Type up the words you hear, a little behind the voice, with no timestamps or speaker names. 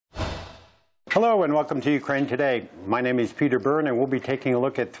Hello and welcome to Ukraine Today. My name is Peter Byrne and we'll be taking a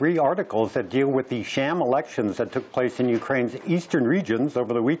look at 3 articles that deal with the sham elections that took place in Ukraine's eastern regions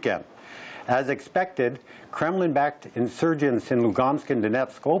over the weekend. As expected, Kremlin-backed insurgents in Lugansk and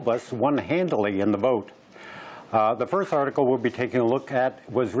Donbas won handily in the vote. The first article we'll be taking a look at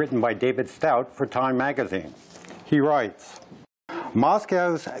was written by David Stout for Time magazine. He writes,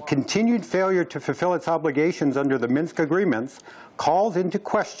 Moscow's continued failure to fulfill its obligations under the Minsk agreements calls into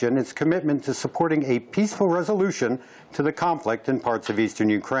question its commitment to supporting a peaceful resolution to the conflict in parts of eastern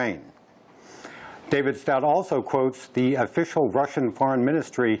Ukraine. David Stout also quotes the official Russian Foreign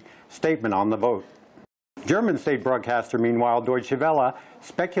Ministry statement on the vote. German state broadcaster, meanwhile, Deutsche Welle,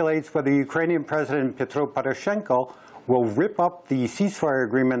 speculates whether Ukrainian President Petro Poroshenko will rip up the ceasefire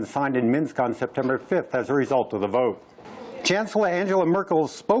agreement signed in Minsk on September 5th as a result of the vote. Chancellor Angela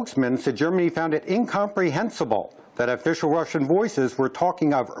Merkel's spokesman said Germany found it incomprehensible that official Russian voices were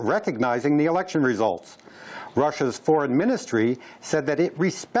talking of recognizing the election results. Russia's foreign ministry said that it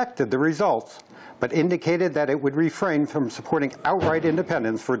respected the results, but indicated that it would refrain from supporting outright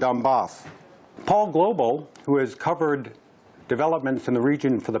independence for Donbas. Paul Global, who has covered developments in the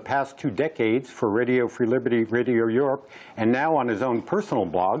region for the past 2 decades for Radio Free Liberty, Radio Europe, and now on his own personal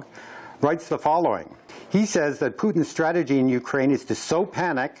blog, writes the following. He says that Putin's strategy in Ukraine is to sow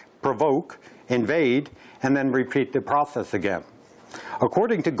panic, provoke, invade, and then repeat the process again.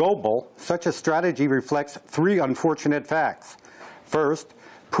 According to Global, such a strategy reflects 3 unfortunate facts. First,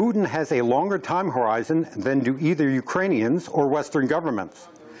 Putin has a longer time horizon than do either Ukrainians or Western governments.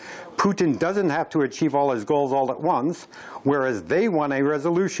 Putin doesn't have to achieve all his goals all at once, whereas they want a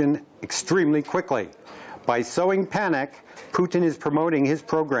resolution extremely quickly. By sowing panic, Putin is promoting his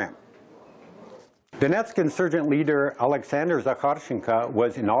program. Donetsk insurgent leader Alexander Zakharchenko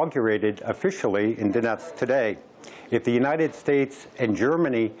was inaugurated officially in Donetsk today. If the United States and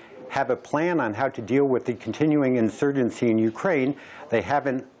Germany have a plan on how to deal with the continuing insurgency in Ukraine, they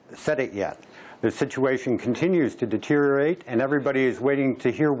haven't said it yet. The situation continues to deteriorate, and everybody is waiting to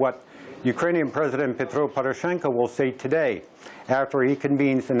hear what Ukrainian President Petro Poroshenko will say today after he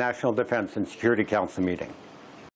convenes the National Defense and Security Council meeting.